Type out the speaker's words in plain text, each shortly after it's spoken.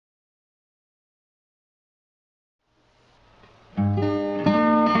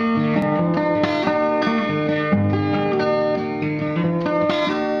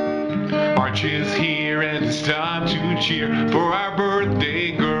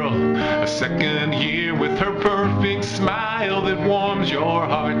second year with her perfect smile that warms your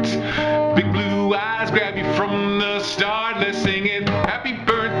heart. Big blue eyes grab you from the start. Let's sing it. Happy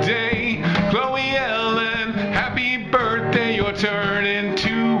birthday, Chloe Ellen. Happy birthday, you're turning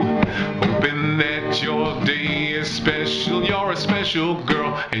 2. Hoping that your day is special. You're a special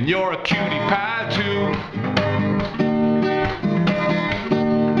girl and you're a cutie pie too.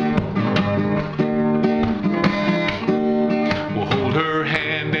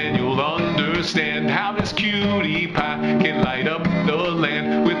 Understand how this cutie pie can light up the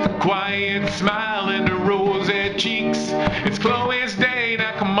land with a quiet smile and her rosy cheeks. It's Chloe's day,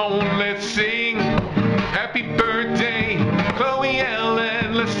 now come on, let's sing. Happy birthday, Chloe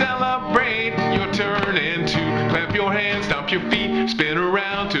Ellen, let's celebrate. You're turning 2. Clap your hands, stomp your feet, spin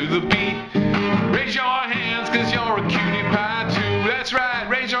around to the beat. Raise your hands, cause you're a cutie pie too. That's right,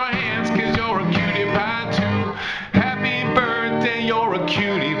 raise your hands, cause you're a cutie pie too. Happy birthday, you're a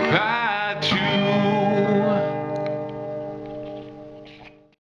cutie pie.